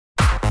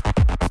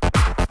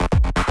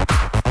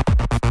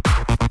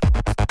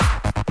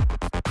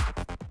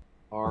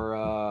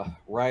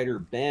writer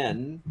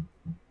Ben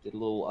did a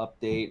little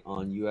update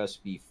on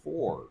USB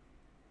 4.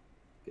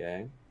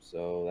 Okay,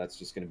 so that's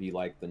just going to be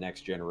like the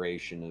next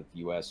generation of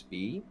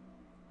USB.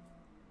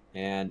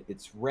 And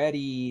it's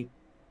ready,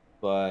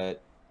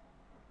 but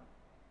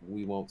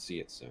we won't see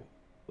it soon.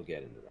 We'll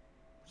get into that.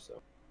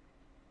 So,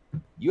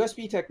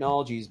 USB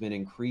technology has been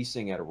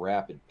increasing at a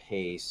rapid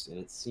pace, and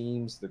it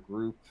seems the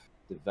group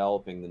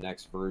developing the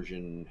next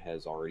version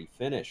has already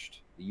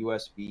finished. The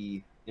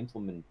USB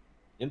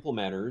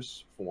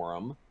Implementers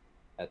Forum,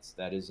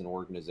 that is an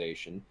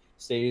organization,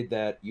 stated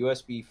that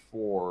USB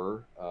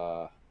 4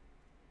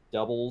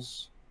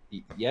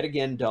 yet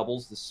again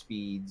doubles the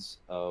speeds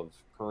of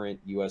current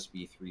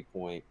USB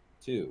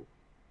 3.2.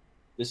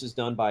 This is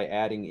done by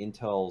adding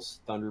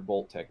Intel's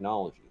Thunderbolt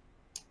technology.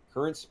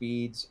 Current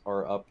speeds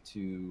are up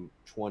to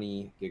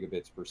 20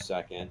 gigabits per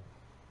second,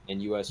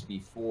 and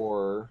USB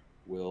 4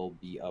 will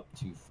be up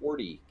to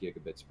 40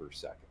 gigabits per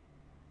second.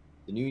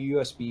 The new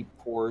USB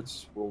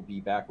ports will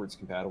be backwards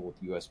compatible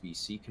with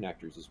USB-C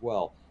connectors as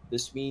well.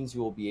 This means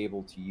you will be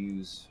able to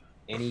use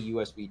any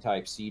USB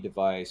Type-C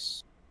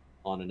device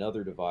on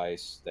another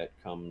device that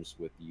comes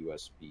with the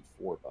USB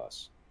 4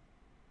 bus.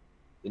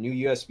 The new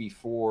USB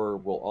 4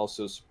 will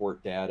also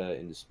support data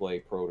and display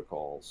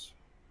protocols,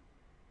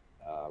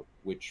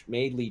 which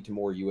may lead to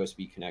more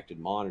USB connected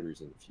monitors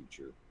in the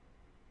future,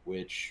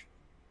 which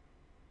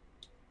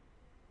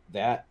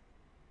that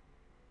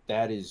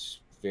is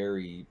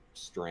very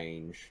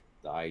strange,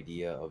 the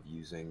idea of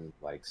using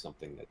like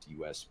something that's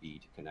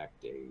USB to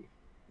connect a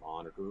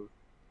monitor.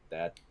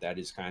 That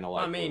is kind of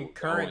like, I mean,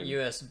 current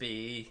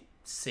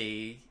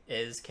USB-C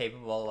is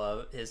capable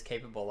of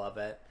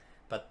it,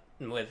 but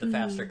with the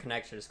faster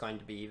connection, it's going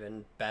to be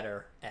even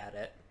better at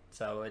it.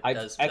 So it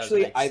does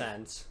make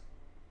sense.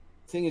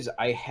 Thing is,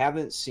 I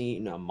haven't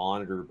seen a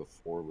monitor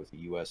before with a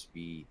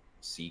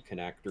USB-C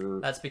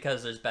connector. That's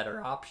because there's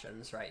better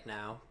options right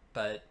now.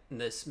 But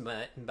with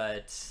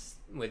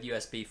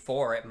USB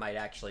 4, it might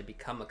actually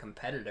become a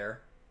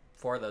competitor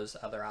for those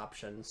other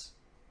options.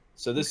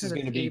 So this is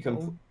going to be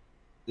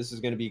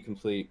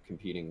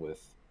competing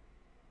with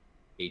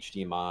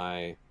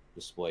HDMI,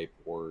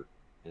 DisplayPort,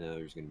 and then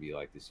there's going to be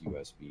like this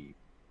USB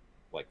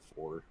like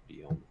 4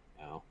 deal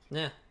now.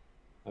 Yeah.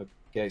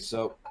 Okay,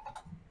 so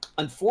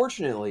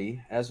unfortunately,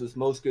 as with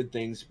most good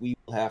things, we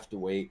will have to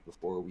wait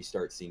before we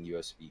start seeing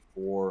USB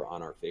 4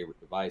 on our favorite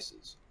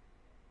devices.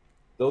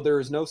 Though there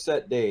is no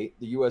set date,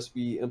 the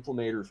USB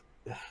Implementers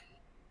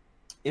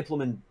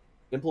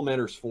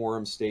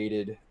Forum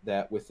stated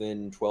that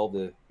within 12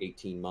 to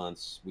 18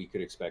 months, we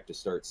could expect to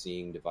start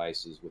seeing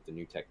devices with the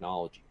new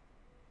technology.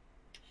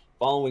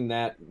 Following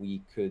that,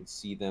 we could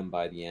see them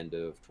by the end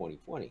of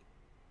 2020.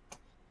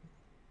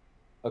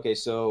 Okay,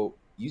 so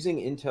using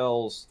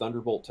Intel's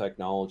Thunderbolt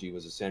technology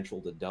was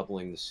essential to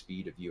doubling the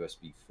speed of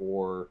USB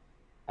 4.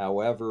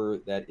 However,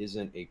 that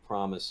isn't a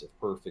promise of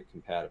perfect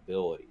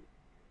compatibility.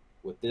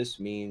 What this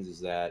means is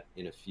that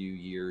in a few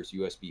years,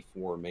 USB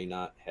 4 may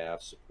not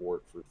have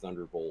support for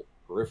Thunderbolt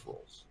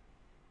peripherals.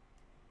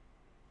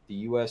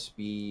 The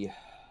USB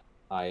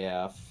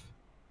IF,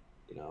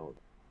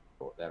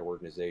 that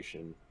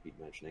organization I keep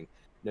mentioning,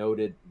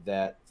 noted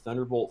that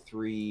Thunderbolt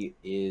 3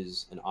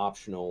 is an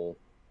optional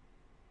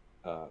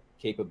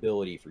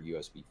capability for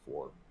USB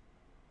 4.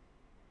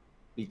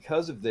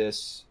 Because of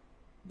this,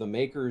 the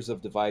makers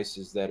of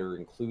devices that are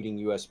including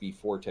USB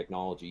 4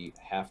 technology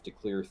have to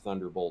clear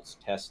Thunderbolt's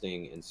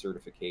testing and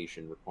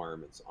certification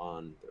requirements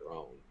on their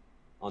own.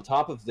 On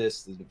top of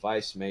this, the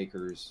device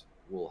makers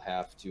will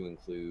have to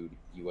include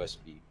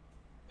USB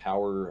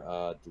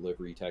power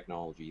delivery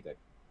technology that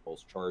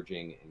controls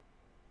charging and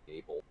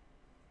enable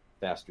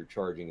faster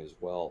charging as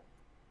well.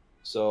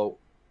 So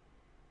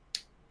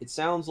it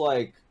sounds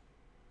like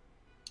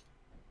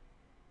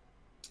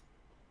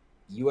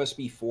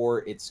USB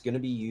 4, it's going to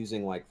be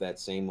using like that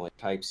same like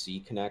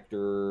Type-C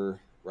connector,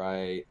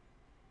 right?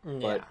 Yeah.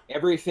 But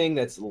everything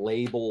that's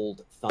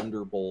labeled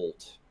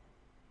Thunderbolt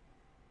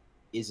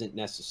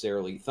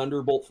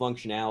Thunderbolt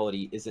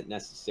functionality isn't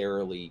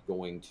necessarily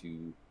going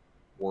to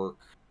work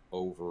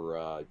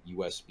over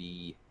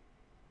USB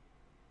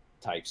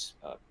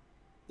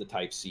the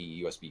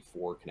Type-C USB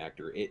 4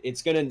 connector.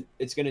 It's gonna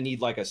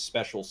need like a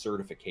special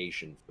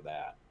certification for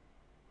that.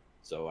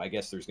 So I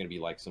guess there's going to be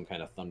like some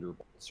kind of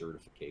Thunderbolt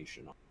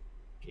certification on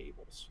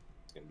cables.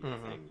 It's going to be a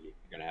thing you're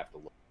going to have to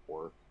look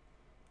for.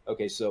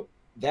 Okay, so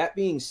that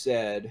being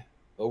said,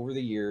 over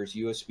the years,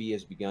 USB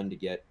has begun to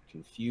get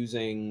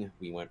confusing.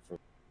 We went from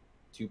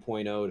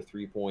 2.0 to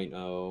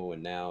 3.0,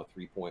 and now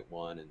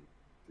 3.1 and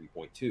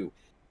 3.2.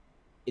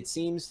 It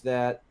seems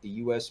that the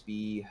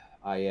USB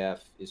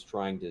IF is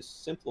trying to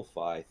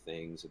simplify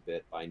things a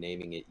bit by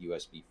naming it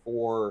USB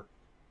 4.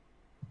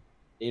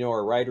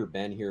 Our writer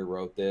Ben here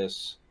wrote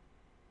this.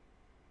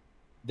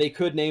 They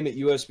could name it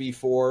USB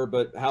 4,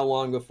 but how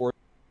long before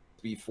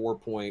USB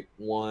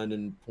 4.1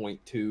 and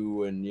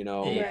 0.2 and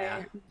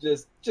Yeah.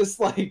 just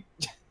like,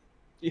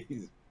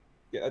 geez,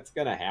 yeah, it's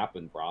gonna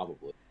happen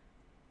probably.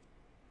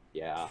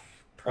 Yeah.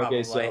 Probably.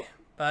 Okay, so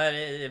But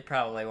it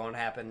probably won't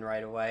happen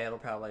right away. It'll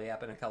probably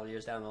happen a couple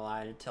years down the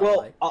line until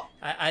Well, like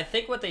I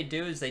think what they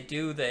do is they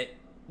do the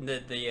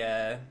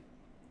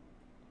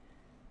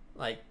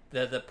like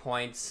the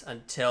points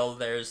until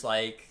there's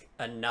like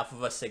enough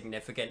of a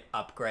significant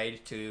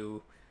upgrade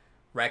to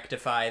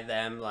rectify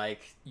them,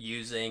 like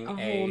using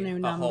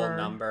a whole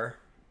number.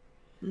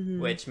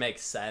 Mm-hmm. Which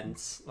makes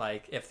sense.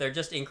 Like if they're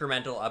just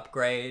incremental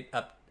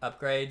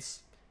upgrades,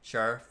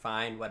 sure,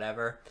 fine,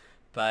 whatever.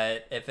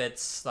 But if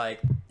it's a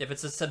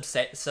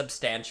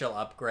substantial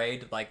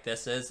upgrade like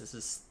this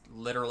is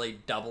literally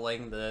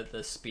doubling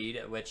the speed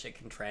at which it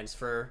can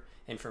transfer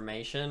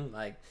information.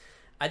 Like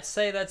I'd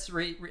say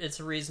it's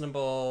a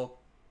reasonable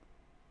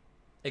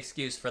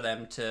excuse for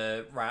them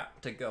to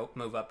go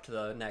move up to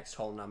the next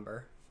whole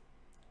number.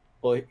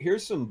 Well,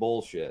 here's some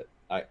bullshit.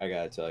 I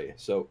gotta tell you.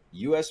 So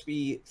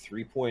USB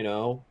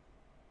 3.0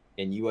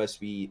 and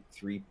USB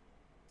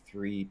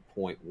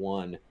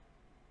 3.1,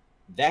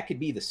 that could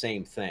be the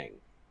same thing.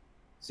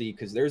 See,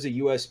 because there's a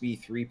USB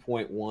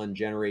 3.1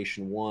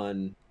 Generation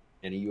 1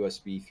 and a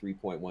USB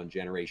 3.1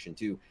 Generation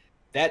 2.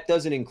 That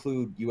doesn't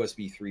include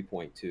USB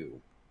 3.2.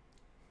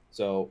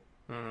 So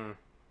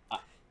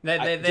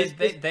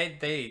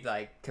they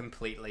like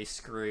completely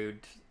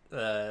screwed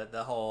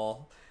the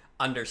whole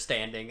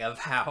understanding of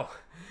how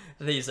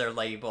these are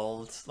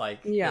labeled. Like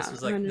yeah, this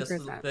was like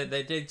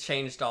they did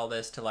changed all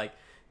this to like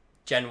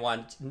Gen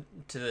 1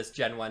 to this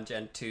Gen 1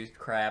 Gen 2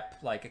 crap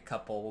like a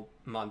couple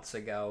months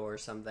ago or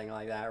something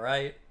like that,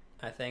 right?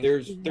 I think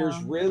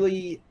there's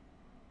really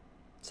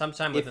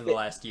sometime within the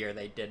last year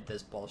they did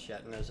this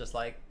bullshit, and it's just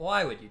like,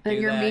 why would you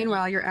do that?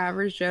 Meanwhile, your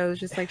average Joe's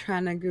just like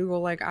trying to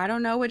Google, like, I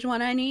don't know which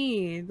one I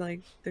need.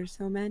 Like, there's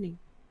so many.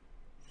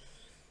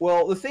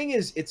 Well, the thing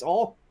is, it's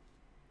all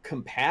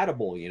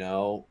compatible, you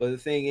know. But the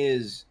thing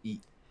is, you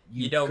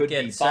don't could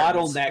get be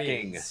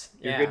bottlenecking.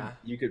 Yeah.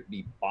 You could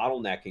be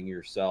bottlenecking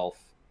yourself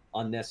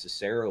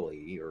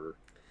unnecessarily, or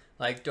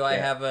like, do I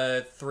have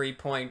a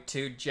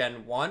 3.2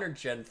 Gen 1 or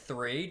Gen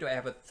 3? Do I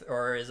have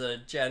or is it a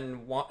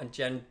Gen 1,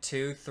 Gen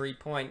 2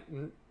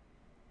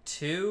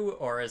 3.2,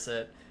 or is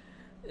it?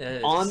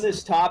 On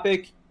this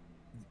topic,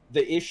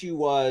 the issue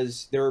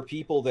was there are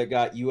people that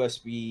got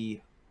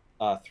USB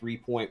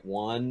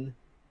 3.1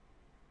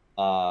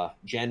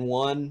 Gen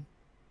 1,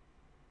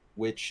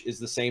 which is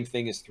the same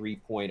thing as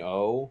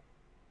 3.0.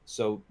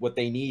 So what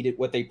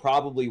they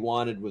probably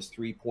wanted was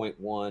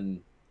 3.1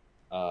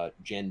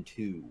 Gen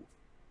 2,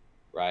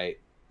 right?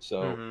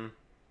 So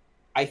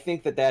I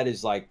think that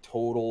is like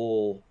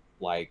total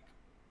like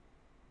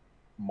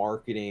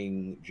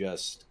marketing,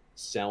 just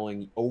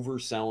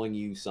overselling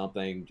you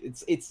something.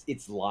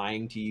 It's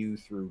lying to you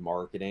through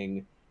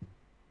marketing.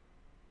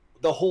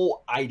 The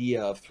whole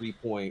idea of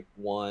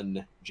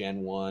 3.1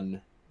 Gen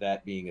 1,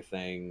 that being a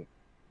thing,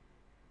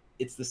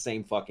 it's the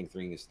same fucking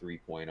thing as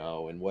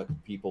 3.0, and what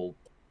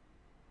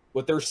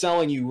they're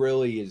selling you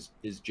really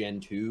is Gen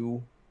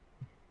 2.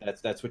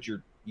 That's what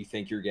you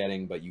think you're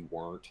getting, but you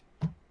weren't.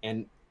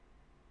 And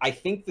I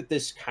think that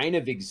this kind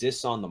of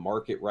exists on the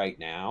market right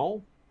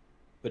now,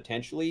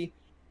 potentially.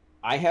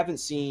 I haven't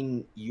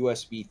seen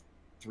USB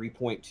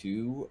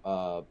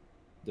 3.2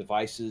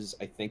 devices.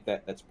 I think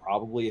that's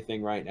probably a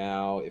thing right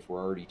now, if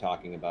we're already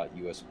talking about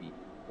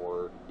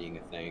USB4 being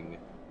a thing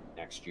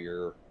next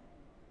year.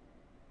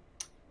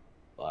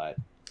 But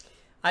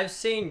I've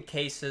seen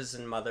cases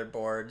and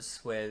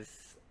motherboards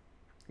with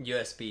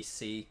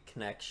USB-C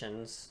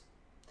connections.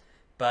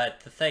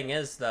 But the thing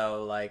is,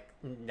 though, like,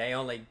 they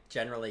only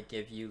generally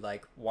give you,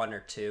 like, 1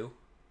 or 2.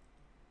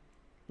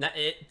 Now,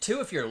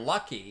 2 if you're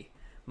lucky.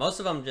 Most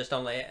of them just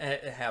only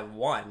have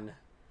 1.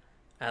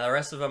 And the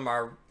rest of them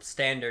are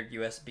standard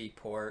USB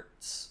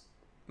ports.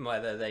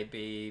 Whether they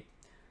be,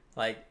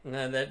 like,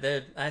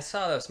 I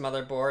saw this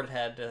motherboard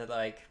had,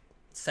 like,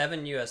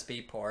 7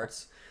 USB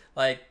ports.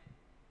 Like,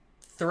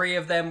 3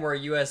 of them were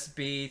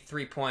USB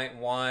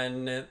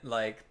 3.1,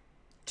 like,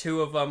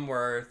 2 of them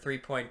were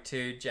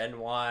 3.2 Gen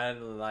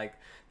 1, like,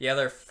 the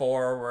other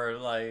 4 were,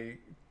 like,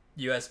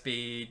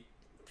 USB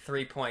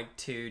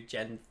 3.2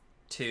 Gen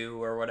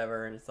 2 or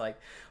whatever, and it's like,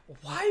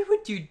 why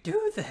would you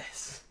do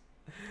this?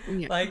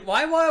 Yeah. Like,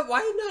 why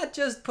not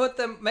just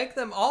make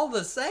them all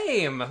the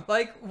same?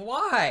 Like,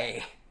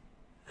 why?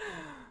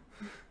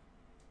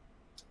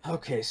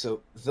 Okay,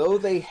 so though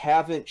they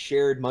haven't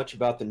shared much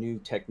about the new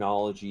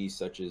technology,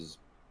 such as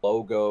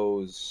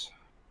logos,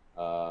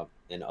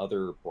 and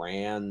other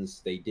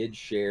brands, they did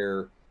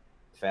share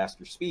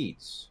faster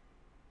speeds,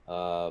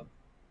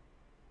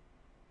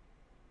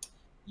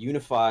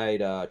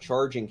 unified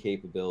charging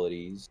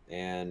capabilities,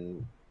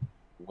 and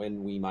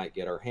when we might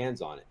get our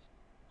hands on it.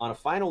 On a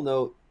final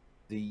note,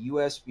 the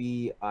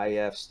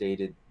USB-IF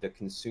stated the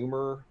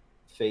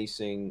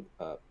consumer-facing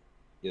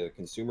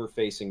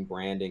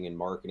branding and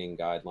marketing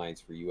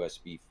guidelines for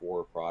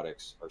USB4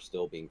 products are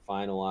still being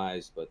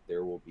finalized, but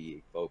there will be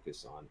a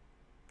focus on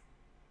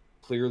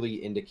clearly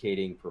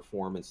indicating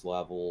performance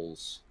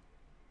levels.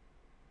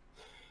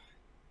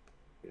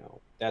 You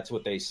know, that's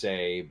what they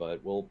say,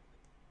 but we'll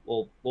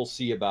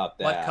see about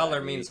that. What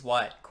color means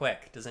what?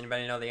 Quick, does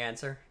anybody know the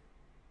answer?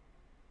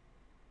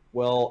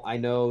 Well, I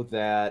know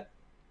that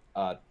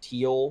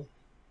teal,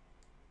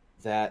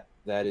 that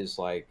is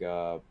like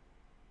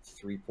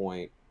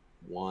 3.1.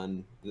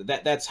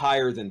 That's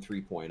higher than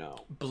 3.0.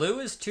 Blue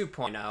is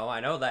 2.0. I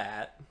know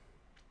that.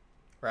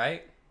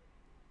 Right?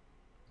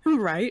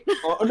 Right.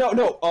 Oh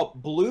no.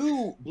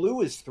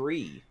 Blue is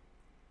 3.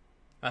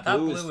 I thought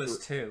blue was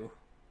 2.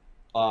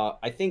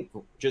 I think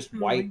just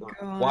white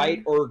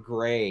or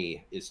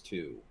gray is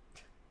 2.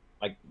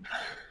 Like,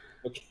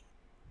 okay.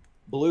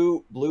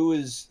 Blue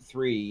is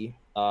 3.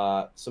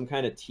 Some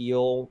kind of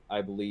teal,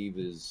 I believe,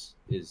 is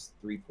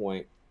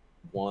 3.1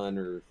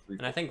 or 3.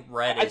 And I think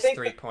red is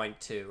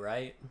 3.2,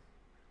 right?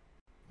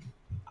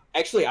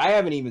 Actually, I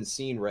haven't even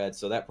seen red,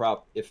 so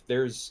if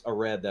there's a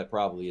red, that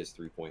probably is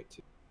 3.2.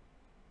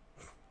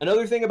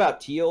 Another thing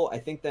about teal, I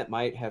think that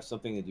might have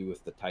something to do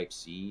with the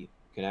Type-C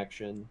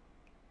connection,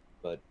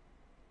 but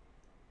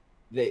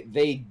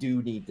they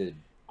do need to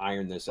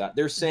iron this out.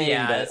 They're saying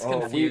that it's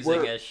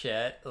confusing as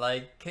shit.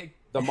 Like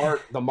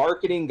the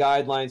marketing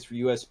guidelines for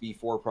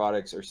USB4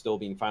 products are still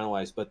being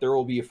finalized, but there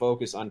will be a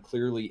focus on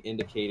clearly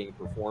indicating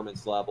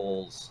performance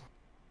levels.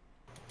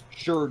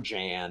 Sure,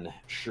 Jan.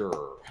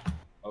 Sure.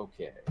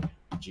 Okay.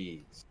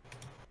 Jeez.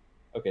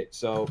 Okay,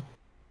 so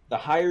the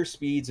higher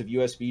speeds of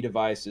USB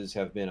devices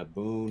have been a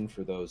boon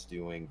for those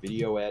doing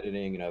video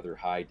editing and other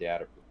high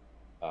data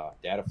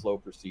flow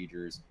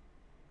procedures.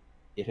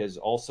 It has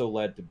also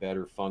led to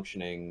better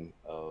functioning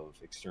of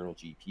external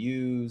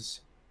GPUs.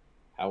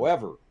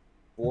 However,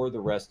 before the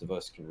rest of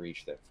us can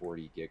reach that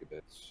 40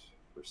 gigabits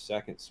per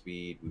second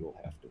speed, we will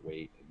have to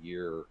wait a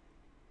year.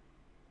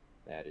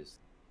 That is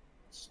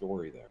the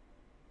story there.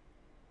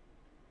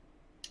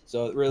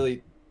 So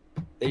really,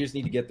 they just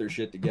need to get their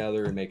shit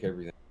together and make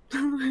everything.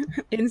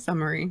 In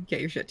summary,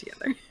 get your shit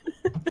together.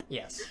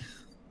 Yes,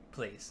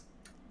 please.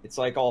 It's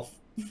like all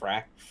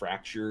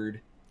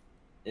fractured.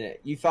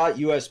 You thought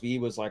USB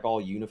was like all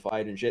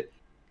unified and shit.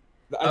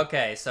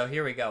 Okay, so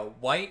here we go.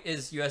 White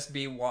is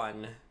USB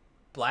 1,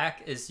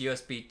 black is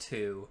USB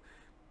 2,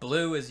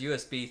 blue is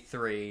USB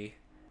 3.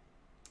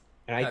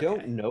 And I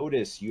don't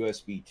notice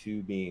USB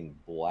 2 being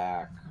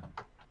black,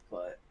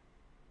 but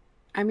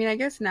I mean, I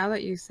guess now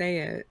that you say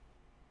it,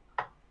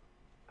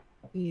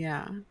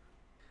 yeah.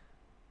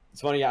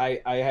 It's funny, I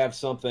have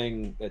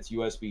something that's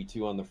USB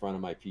 2 on the front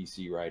of my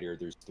PC right here.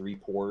 There's 3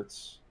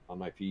 ports on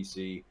my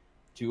PC.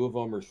 2 of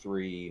them are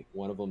 3,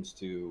 1 of them's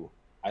 2.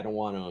 I don't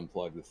want to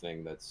unplug the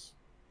thing that's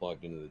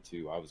plugged into the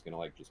 2. I was gonna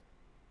like just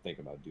think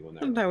about doing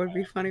that. That would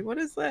be funny. What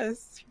is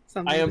this?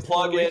 Something I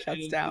unplug it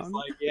shuts down.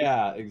 Like,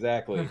 yeah,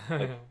 exactly.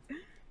 Like,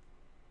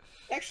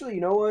 actually,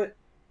 you know what?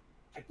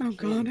 I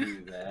God,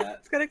 do that.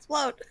 It's gonna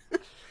explode.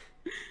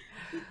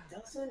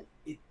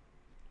 It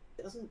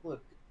doesn't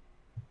look.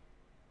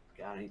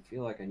 God, I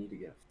feel like I need to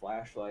get a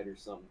flashlight or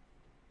something.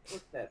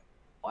 Look that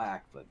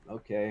black, but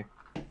okay,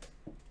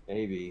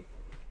 maybe,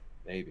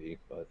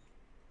 but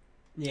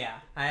yeah,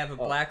 I have a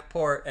black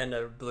port and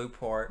a blue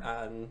port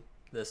on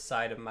this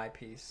side of my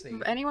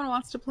PC. If anyone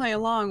wants to play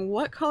along,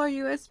 what color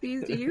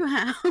USBs do you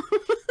have?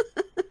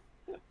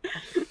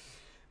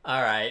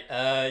 All right,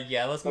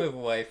 yeah, let's move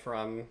away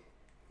from.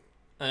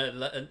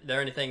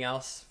 There anything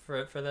else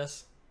for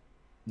this?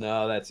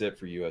 No, that's it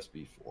for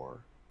USB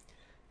 4.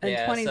 And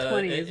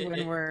 2020 is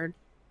when we're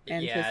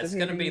anticipating. Yeah, it's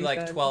going to be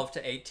like 12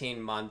 to 18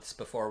 months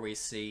before we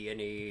see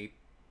any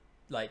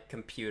like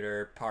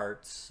computer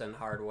parts and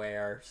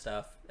hardware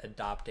stuff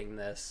adopting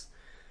this.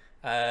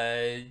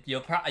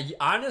 You'll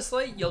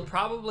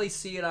probably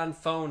see it on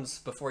phones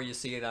before you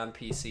see it on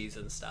PCs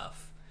and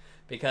stuff.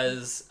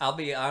 Because I'll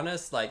be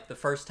honest, like the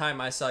first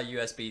time I saw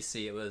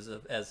USB-C, it was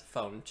as a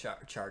phone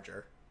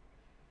charger.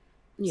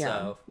 Yeah,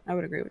 so, I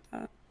would agree with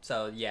that.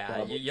 So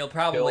yeah, you'll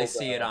probably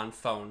see it on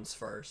phones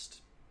first.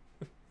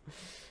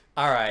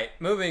 All right,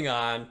 moving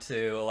on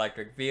to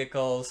electric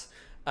vehicles.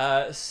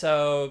 I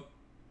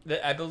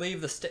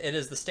believe it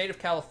is the state of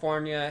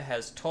California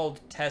has told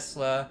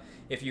Tesla,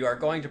 if you are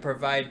going to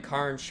provide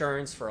car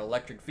insurance for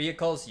electric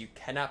vehicles, you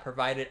cannot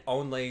provide it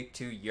only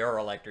to your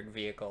electric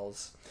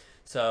vehicles.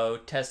 So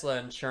Tesla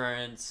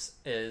insurance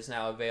is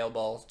now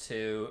available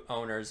to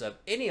owners of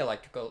any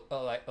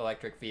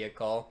electric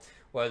vehicle,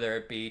 whether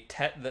it be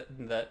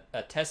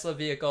a Tesla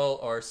vehicle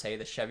or, say,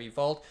 the Chevy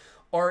Volt,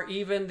 or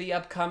even the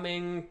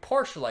upcoming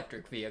Porsche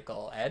electric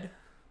vehicle, Ed.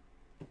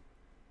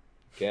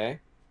 Okay.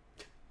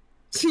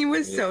 She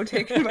was so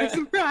taken by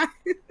surprise.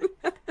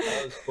 That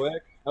was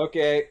quick.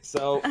 Okay,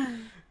 so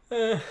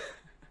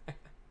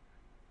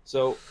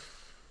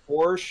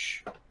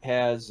Porsche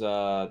has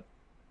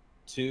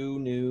 2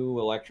 new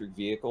electric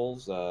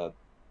vehicles, the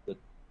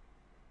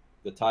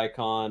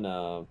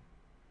Taycan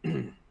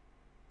and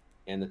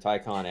the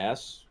Taycan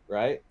S,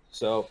 right?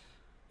 So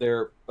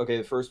the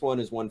first one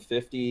is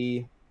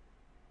 150,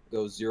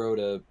 goes 0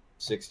 to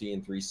 60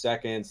 in 3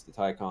 seconds. The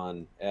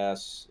Taycan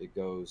S, it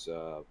goes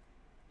 0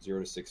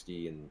 to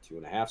 60 in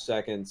 2.5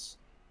 seconds.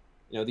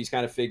 You know, these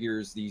kind of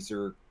figures, these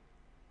are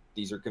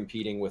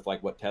competing with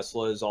like what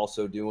Tesla is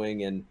also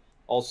doing, and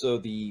also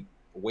the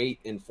weight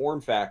and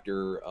form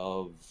factor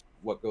of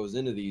what goes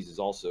into these is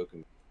also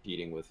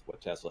competing with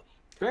what Tesla.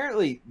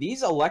 apparently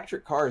these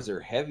electric cars are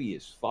heavy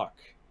as fuck.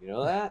 You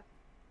know that?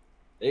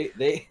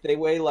 They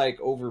weigh like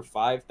over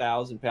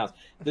 5,000 pounds.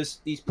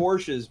 These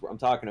Porsches I'm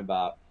talking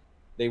about,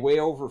 they weigh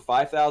over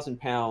 5,000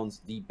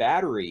 pounds. The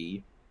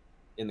battery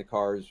in the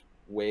cars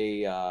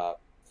weigh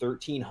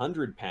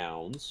 1,300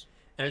 pounds.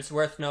 And it's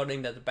worth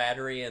noting that the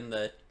battery in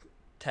the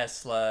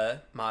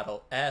Tesla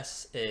Model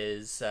S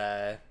is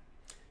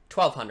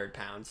 1,200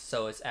 pounds,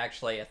 so it's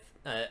actually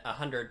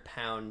 100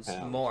 pounds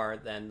more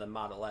than the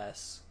Model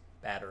S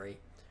battery.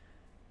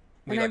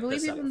 And I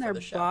believe even their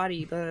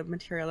body, the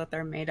material that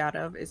they're made out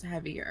of, is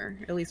heavier,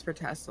 at least for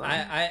Tesla.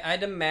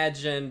 I'd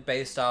imagine,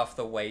 based off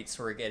the weights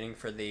we're getting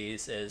for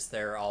these, is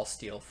they're all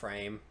steel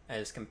frame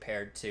as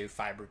compared to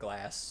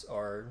fiberglass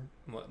or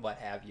what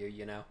have you,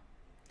 you know?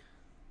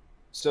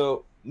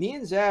 So me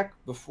and Zach,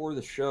 before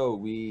the show,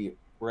 we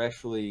were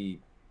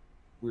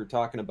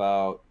talking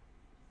about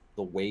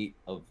the weight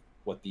of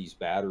what these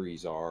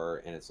batteries are,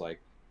 and it's like,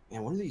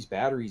 man, what do these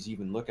batteries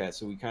even look at?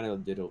 So we kind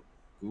of did a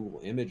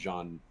Google image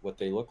on what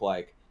they look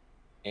like,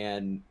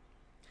 and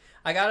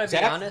I gotta be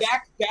honest,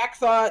 Zach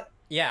thought,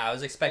 yeah, I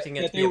was expecting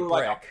it to be a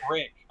brick.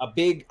 Like a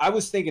big. I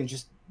was thinking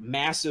just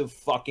massive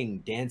fucking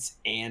dense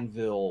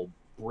anvil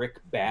brick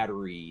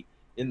battery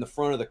in the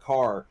front of the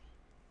car,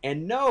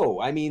 and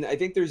no, I mean I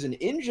think there's an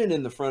engine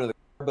in the front of the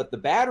car, but the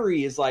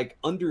battery is like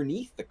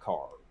underneath the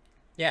car.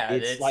 Yeah,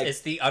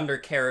 it's the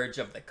undercarriage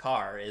of the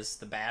car is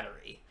the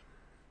battery.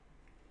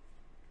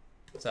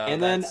 So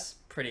that's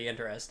pretty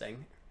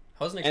interesting.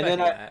 I wasn't expecting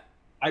that.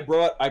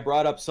 I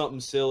brought up something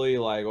silly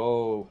like,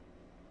 oh,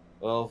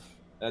 well,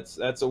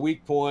 that's a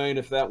weak point.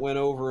 If that went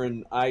over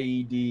an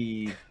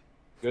IED,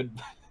 good.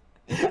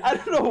 I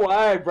don't know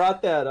why I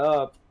brought that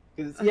up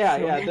because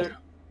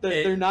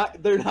they're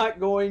not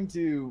going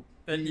to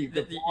be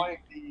deploying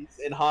these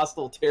in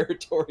hostile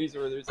territories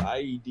where there's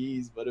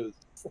IEDs, but it was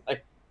just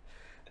like.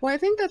 Well, I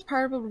think that's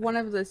part of one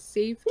of the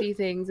safety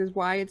things is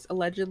why it's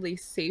allegedly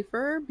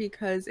safer,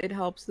 because it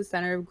helps the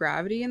center of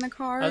gravity in the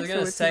car. I was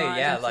gonna say,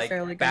 yeah, like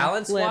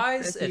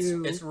balance-wise,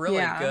 it's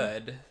really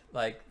good.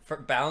 Like for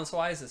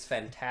balance-wise, it's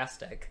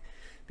fantastic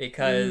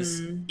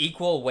because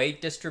equal weight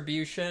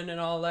distribution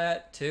and all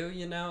that too.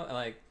 You know,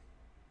 like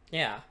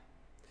yeah,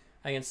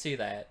 I can see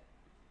that.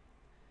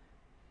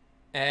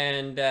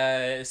 And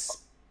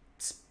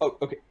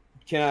okay,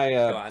 can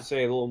I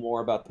say a little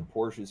more about the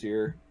Porsches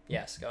here?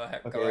 Yes, go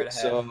ahead. Okay, go right ahead.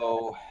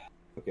 So,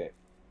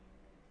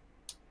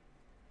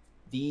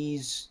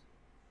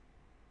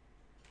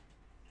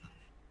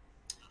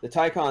 the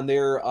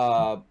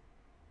Taycan,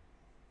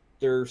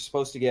 they're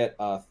supposed to get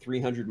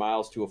 300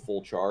 miles to a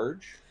full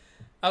charge.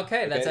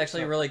 Okay, that's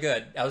actually really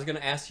good. I was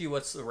gonna ask you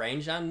what's the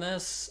range on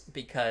this,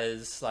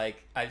 because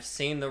like I've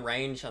seen the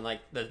range on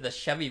like the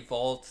Chevy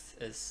Volt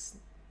is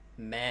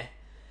meh.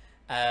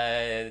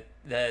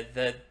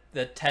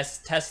 The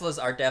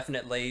Teslas are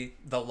definitely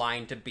the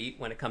line to beat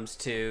when it comes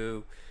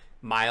to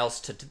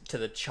miles to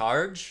the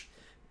charge,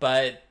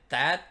 but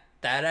that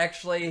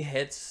actually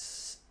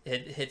hits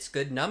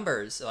good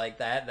numbers. Like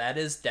that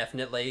is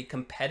definitely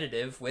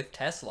competitive with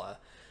Tesla.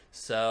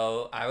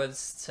 So I would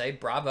say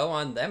bravo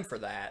on them for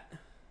that.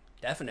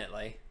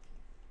 Definitely.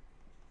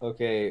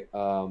 Okay,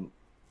 the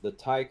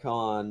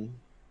Taycan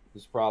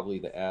is probably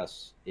the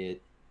S.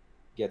 It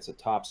gets a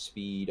top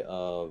speed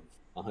of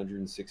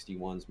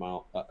 161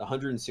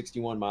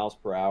 miles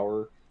per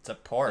hour. It's a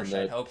Porsche.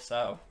 I'd hope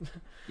so.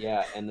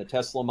 Yeah, and the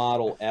Tesla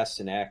Model S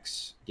and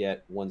X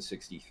get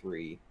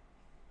 163.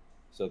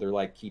 So they're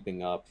like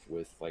keeping up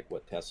with like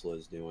what Tesla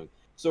is doing.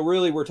 So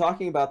really, we're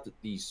talking about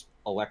these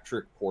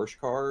electric Porsche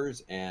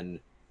cars, and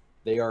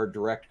they are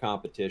direct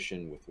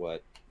competition with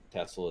what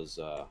Tesla's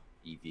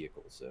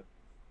e-vehicles are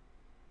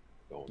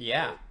going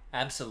forward.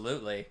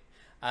 Absolutely.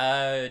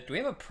 Do we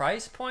have a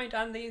price point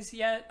on these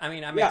yet? I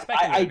mean, I'm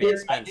expecting it to be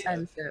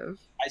expensive.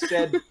 I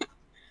said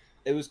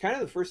it was kind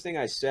of the first thing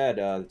I said.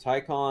 The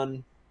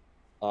Taycan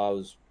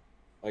was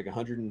like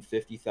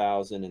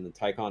 150,000, and the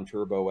Taycan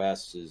Turbo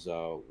S is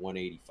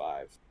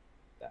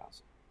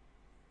 185,000.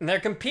 And they're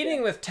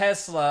competing with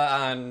Tesla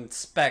on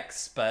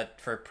specs, but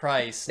for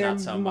price,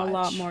 not so much. They're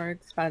a lot more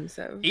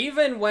expensive.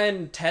 Even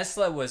when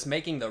Tesla was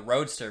making the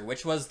Roadster,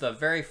 which was the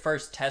very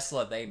first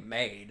Tesla they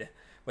made,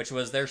 which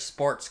was their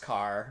sports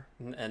car,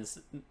 and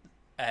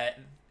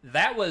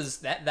that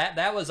was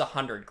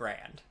 100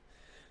 grand.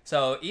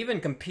 So even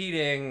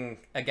competing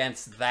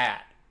against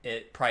that,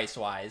 price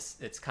wise,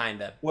 it's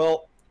kind of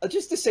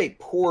just to say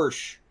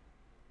Porsche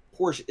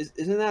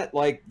isn't that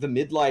like the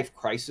midlife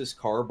crisis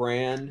car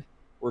brand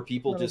where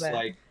people just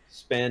like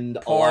spend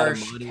a lot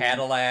of money?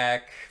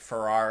 Cadillac,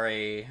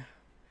 Ferrari.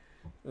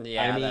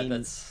 Yeah, I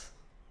mean,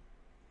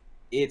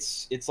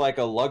 it's like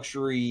a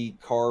luxury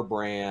car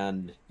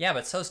brand. Yeah,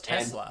 but so's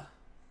Tesla.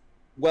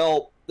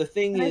 The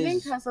thing is, I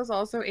think Tesla's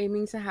also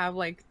aiming to have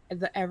like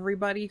the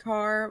everybody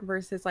car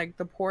versus like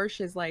the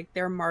Porsche is like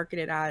they're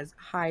marketed as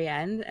high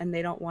end and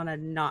they don't want to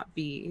not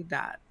be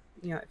that,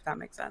 you know, if that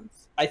makes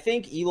sense. I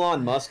think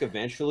Elon Musk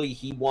eventually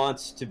he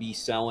wants to be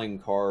selling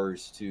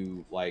cars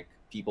to like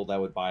people that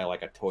would buy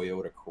like a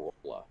Toyota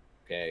Corolla.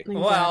 okay. Exactly.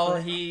 Well,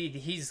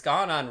 he's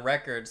gone on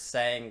record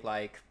saying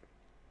like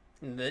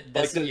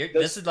this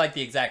is like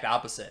the exact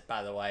opposite.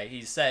 By the way,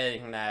 he's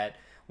saying that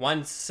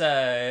once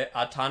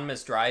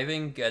autonomous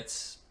driving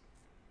gets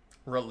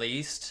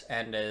released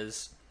and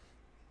is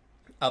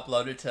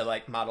uploaded to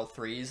like Model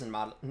 3s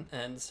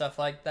and stuff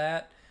like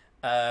that,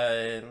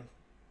 they're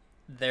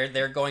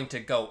going to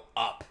go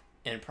up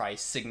in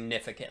price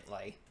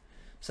significantly.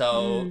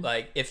 So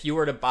like if you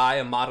were to buy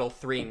a Model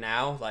 3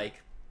 now,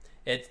 like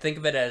think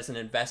of it as an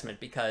investment,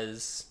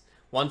 because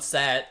once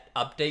that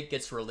update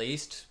gets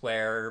released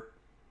where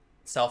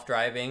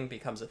self-driving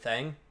becomes a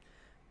thing,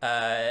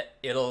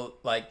 it'll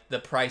like the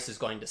price is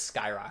going to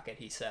skyrocket.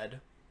 He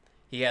said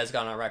he has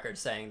gone on record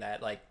saying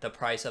that like the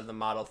price of the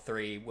Model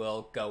 3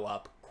 will go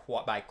up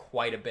by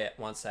quite a bit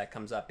once that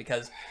comes up,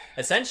 because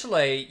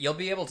essentially you'll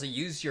be able to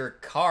use your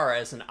car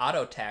as an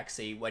auto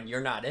taxi when you're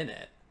not in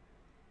it.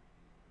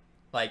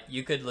 Like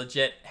you could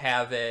legit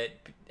have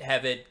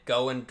it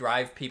go and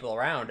drive people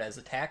around as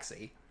a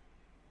taxi.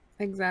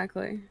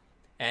 Exactly.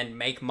 And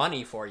make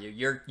money for you.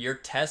 Your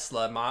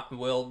Tesla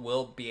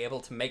will be able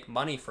to make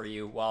money for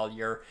you while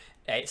you're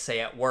say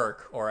at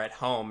work or at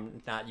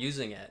home not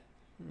using it,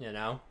 you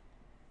know?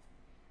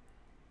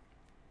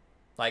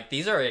 Like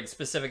these are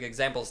specific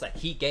examples that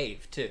he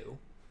gave too.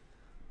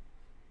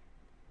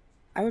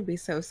 I would be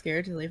so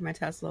scared to leave my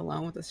Tesla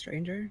alone with a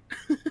stranger.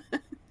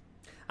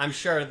 I'm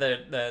sure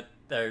that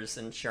there's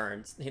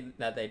insurance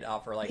that they'd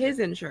offer, like his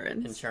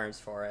insurance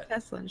for it.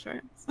 Tesla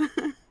insurance.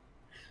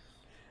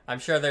 I'm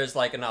sure there's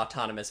like an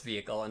autonomous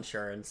vehicle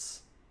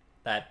insurance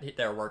that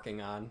they're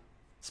working on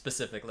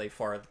specifically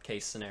for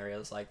case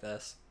scenarios like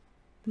this.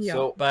 Yeah.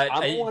 So, but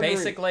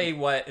basically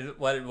what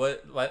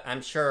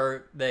I'm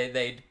sure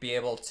they'd be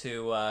able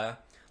to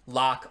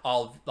lock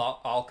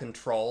all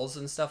controls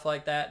and stuff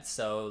like that,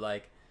 so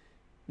like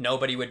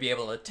nobody would be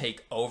able to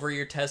take over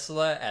your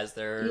Tesla as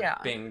they're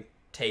being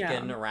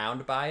taken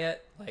around by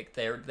it. Like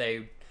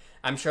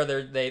I'm sure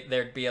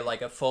there'd be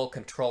like a full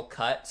control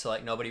cut, so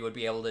like nobody would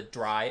be able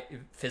to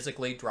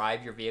physically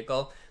drive your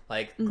vehicle.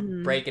 Like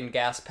brake and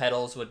gas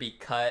pedals would be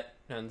cut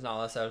and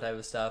all that sort of type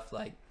of stuff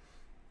like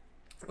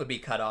would be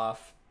cut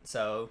off,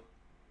 so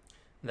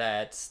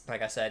that,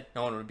 like I said,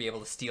 no one would be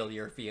able to steal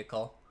your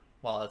vehicle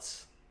while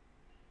it's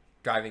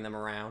driving them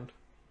around.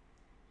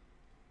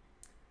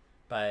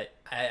 But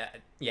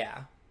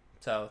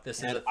so this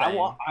is a thing.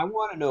 I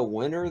want to know,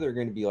 when are there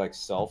going to be like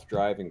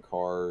self-driving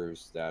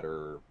cars that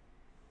are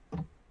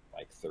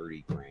like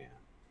 30 grand?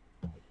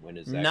 Like, when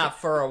is that? Not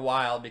for a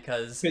while,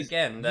 because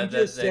again, you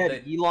just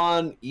said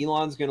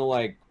Elon's going to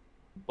like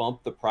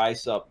bump the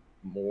price up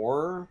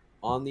more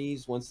on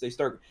these once they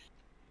start.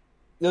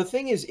 The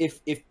thing is,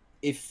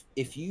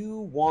 if you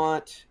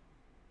want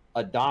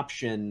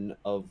adoption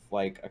of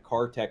like a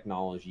car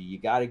technology, you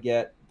got to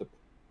get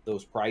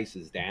those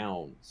prices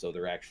down so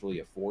they're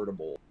actually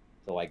affordable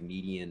to like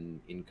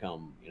median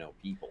income,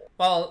 people.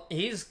 Well,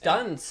 he's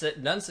done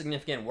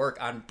significant work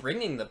on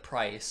bringing the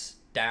price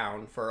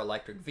down for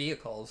electric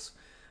vehicles.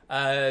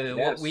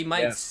 What we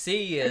might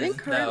see is, I think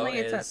currently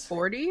it's at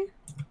 40.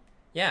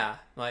 Yeah,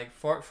 like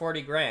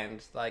 40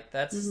 grand. Like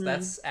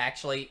that's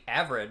actually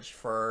average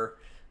for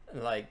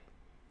like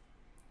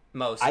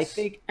most. I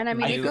think, and I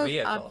mean it goes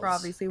vehicles. up for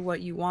obviously what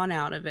you want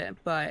out of it,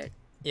 but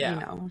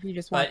if you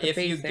just want but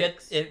the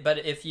basics.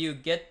 if you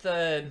get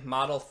the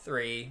Model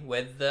 3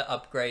 with the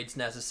upgrades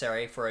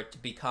necessary for it to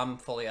become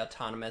fully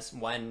autonomous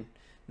when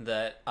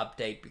the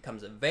update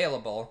becomes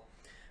available,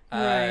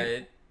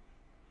 right.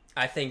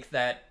 I think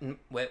that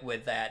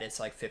with that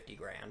it's like 50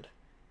 grand.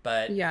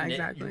 But yeah,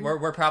 exactly.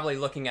 We're probably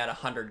looking at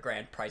 100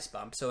 grand price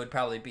bump, so it'd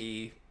probably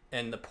be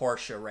in the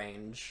Porsche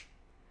range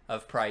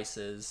of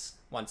prices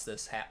once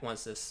this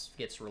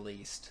gets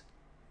released.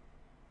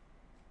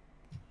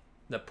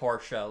 The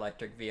Porsche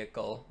electric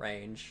vehicle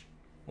range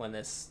when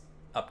this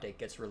update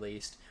gets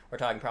released, we're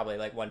talking probably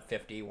like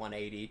 150,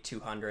 180,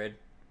 200.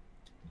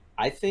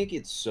 I think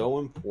it's so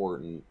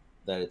important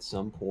that at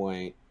some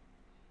point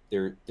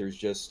there's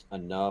just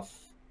enough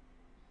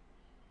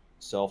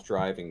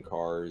self-driving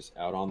cars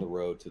out on the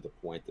road to the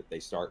point that they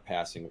start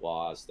passing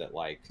laws that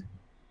like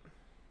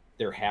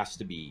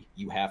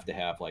you have to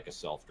have like a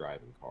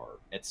self-driving car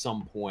at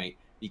some point,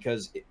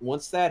 because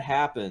once that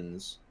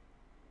happens,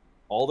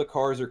 all the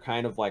cars are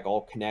kind of like all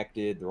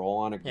connected, they're all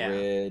on a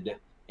grid,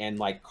 and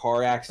like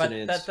car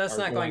accidents. But that's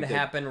not going to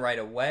happen right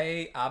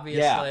away,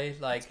 obviously.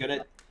 Like it's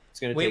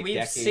gonna take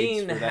we've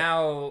seen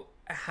how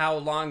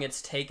long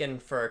it's taken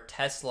for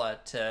Tesla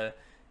to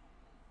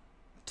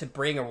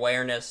bring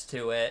awareness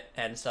to it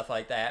and stuff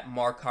like that,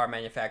 more car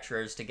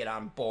manufacturers to get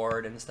on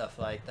board and stuff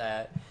like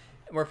that.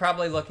 We're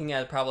probably looking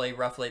at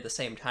roughly the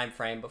same time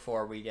frame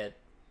before we get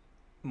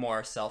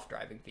more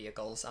self-driving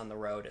vehicles on the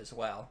road as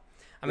well.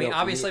 I mean,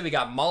 obviously we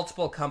got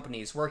multiple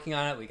companies working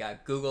on it. We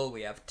got Google,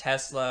 we have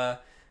Tesla,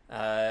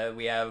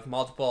 we have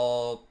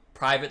multiple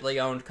privately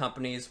owned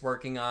companies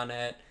working on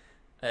it,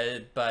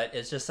 but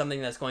it's just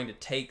something that's going to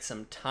take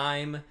some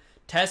time.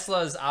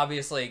 Tesla is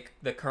obviously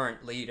the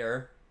current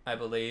leader, I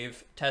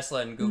believe.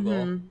 Tesla and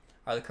Google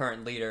are the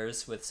current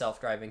leaders with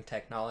self-driving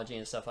technology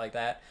and stuff like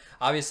that.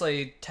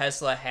 Obviously,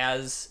 Tesla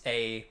has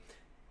a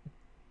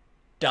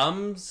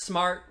dumb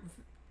smart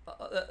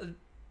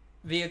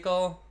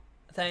vehicle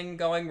thing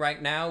going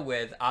right now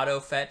with auto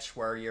fetch,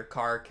 where your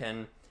car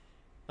can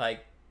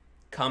like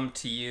come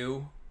to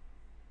you.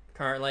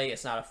 Currently,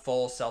 it's not a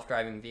full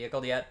self-driving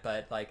vehicle yet,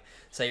 but like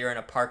say you're in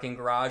a parking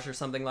garage or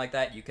something like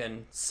that, you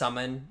can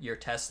summon your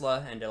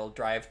Tesla and it'll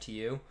drive to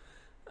you.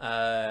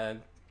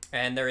 And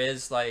there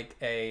is like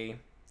a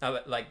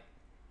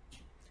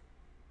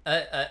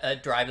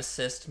drive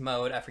assist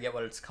mode, I forget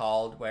what it's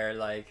called, where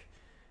like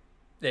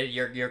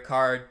your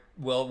car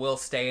will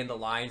stay in the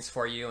lines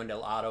for you and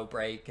it'll auto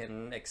brake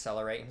and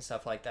accelerate and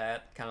stuff like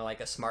that, kind of like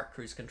a smart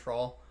cruise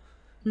control.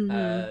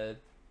 That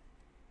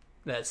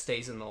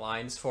stays in the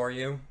lines for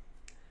you.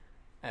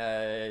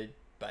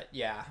 But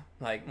yeah,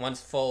 like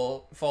once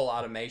full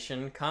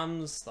automation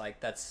comes, like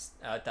that's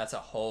a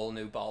whole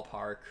new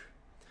ballpark.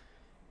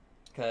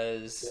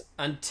 Because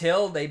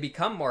until they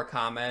become more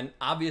common,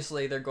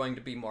 obviously they're going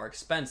to be more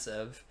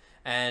expensive,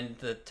 and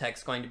the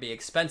tech's going to be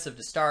expensive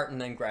to start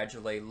and then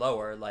gradually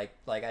lower. Like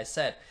I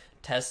said,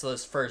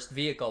 Tesla's first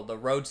vehicle, the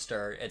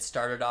Roadster, it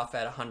started off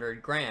at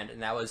 $100,000,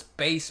 and that was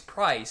base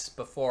price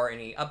before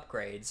any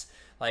upgrades.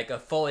 Like a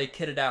fully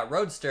kitted out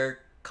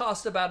Roadster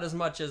cost about as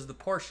much as the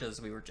Porsches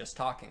we were just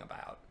talking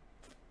about.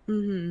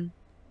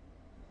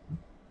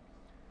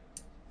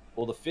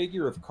 Well, the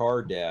figure of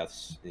car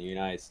deaths in the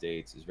United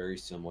States is very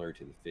similar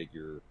to the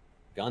figure of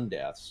gun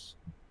deaths.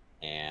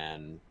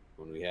 And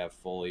when we have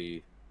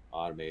fully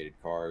automated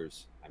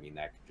cars, I mean,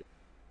 that could just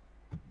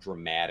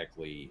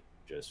dramatically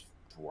just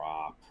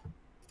drop.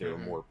 If there are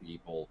more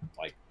people,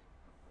 like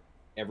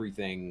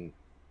everything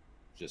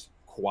just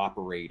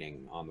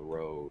cooperating on the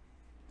road,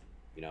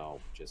 you know,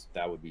 just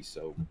that would be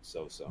so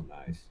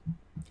nice.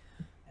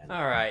 And,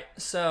 all right,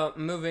 so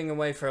moving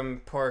away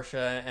from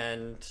Porsche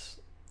and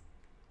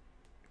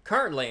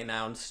currently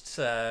announced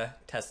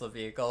Tesla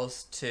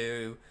vehicles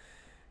to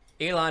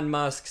Elon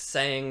Musk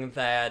saying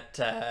that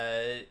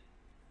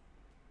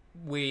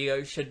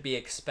we should be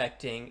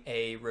expecting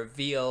a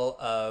reveal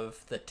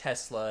of the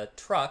Tesla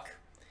truck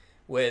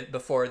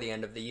before the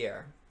end of the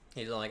year.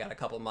 He's only got a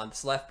couple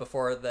months left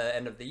before the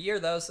end of the year,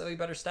 though, so we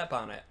better step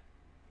on it.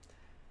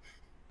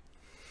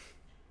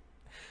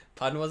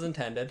 Pun was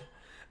intended.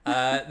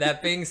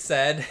 That being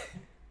said,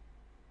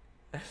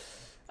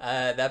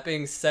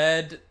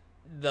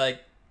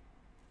 like,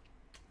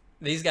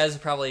 these guys are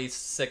probably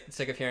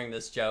sick of hearing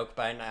this joke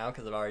by now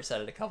because I've already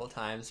said it a couple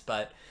times,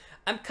 but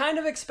I'm kind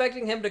of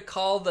expecting him to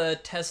call the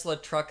Tesla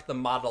truck the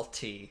Model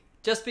T,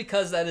 just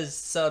because that is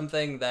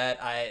something that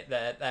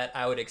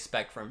I would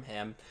expect from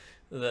him.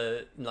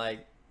 It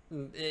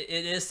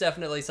is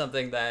definitely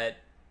something that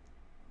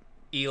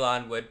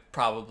Elon would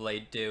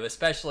probably do,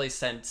 especially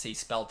since he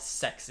spelled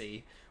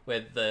sexy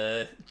with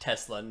the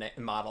Tesla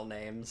model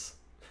names.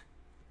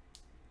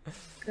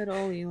 Good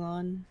old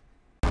Elon.